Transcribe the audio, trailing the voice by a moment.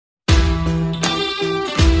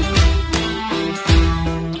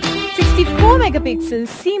megapixel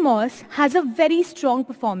CMOS has a very strong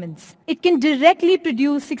performance. It can directly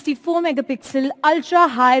produce 64 megapixel ultra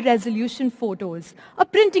high resolution photos, a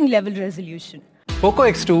printing level resolution. Poco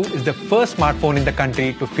X2 is the first smartphone in the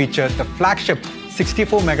country to feature the flagship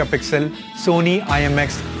 64 megapixel Sony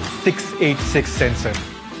IMX686 sensor.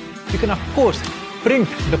 You can of course print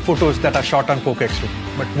the photos that are shot on Poco X2,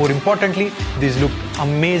 but more importantly, these look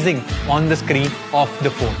amazing on the screen of the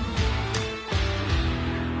phone.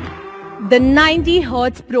 The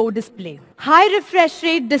 90Hz Pro display. High refresh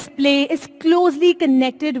rate display is closely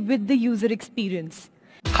connected with the user experience.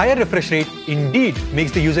 Higher refresh rate indeed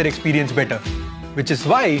makes the user experience better, which is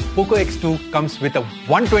why Poco X2 comes with a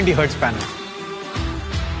 120Hz panel.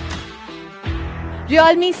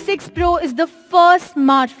 Realme 6 Pro is the first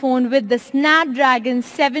smartphone with the Snapdragon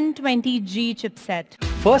 720G chipset.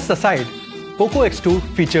 First aside, Poco X2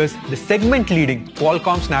 features the segment-leading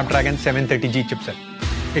Qualcomm Snapdragon 730G chipset.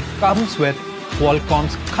 It comes with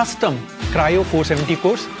Qualcomm's custom Cryo 470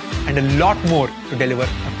 cores and a lot more to deliver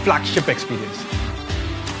a flagship experience.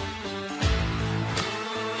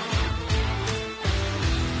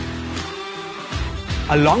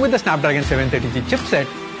 Along with the Snapdragon 730G chipset,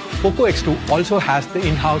 Poco X2 also has the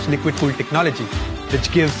in-house liquid-cooled technology, which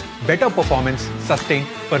gives better performance sustained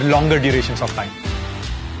for longer durations of time.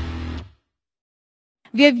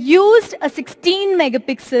 We have used a 16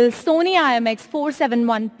 megapixel Sony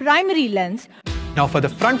IMX471 primary lens. Now for the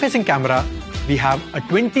front-facing camera, we have a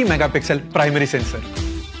 20 megapixel primary sensor.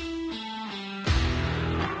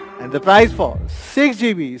 And the price for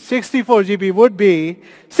 6GB, 64GB would be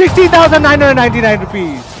 60,999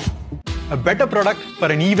 rupees. A better product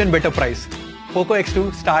for an even better price. Poco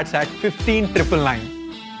X2 starts at 15,999.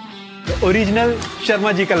 The original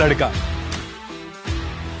Sharma ji ka ladka.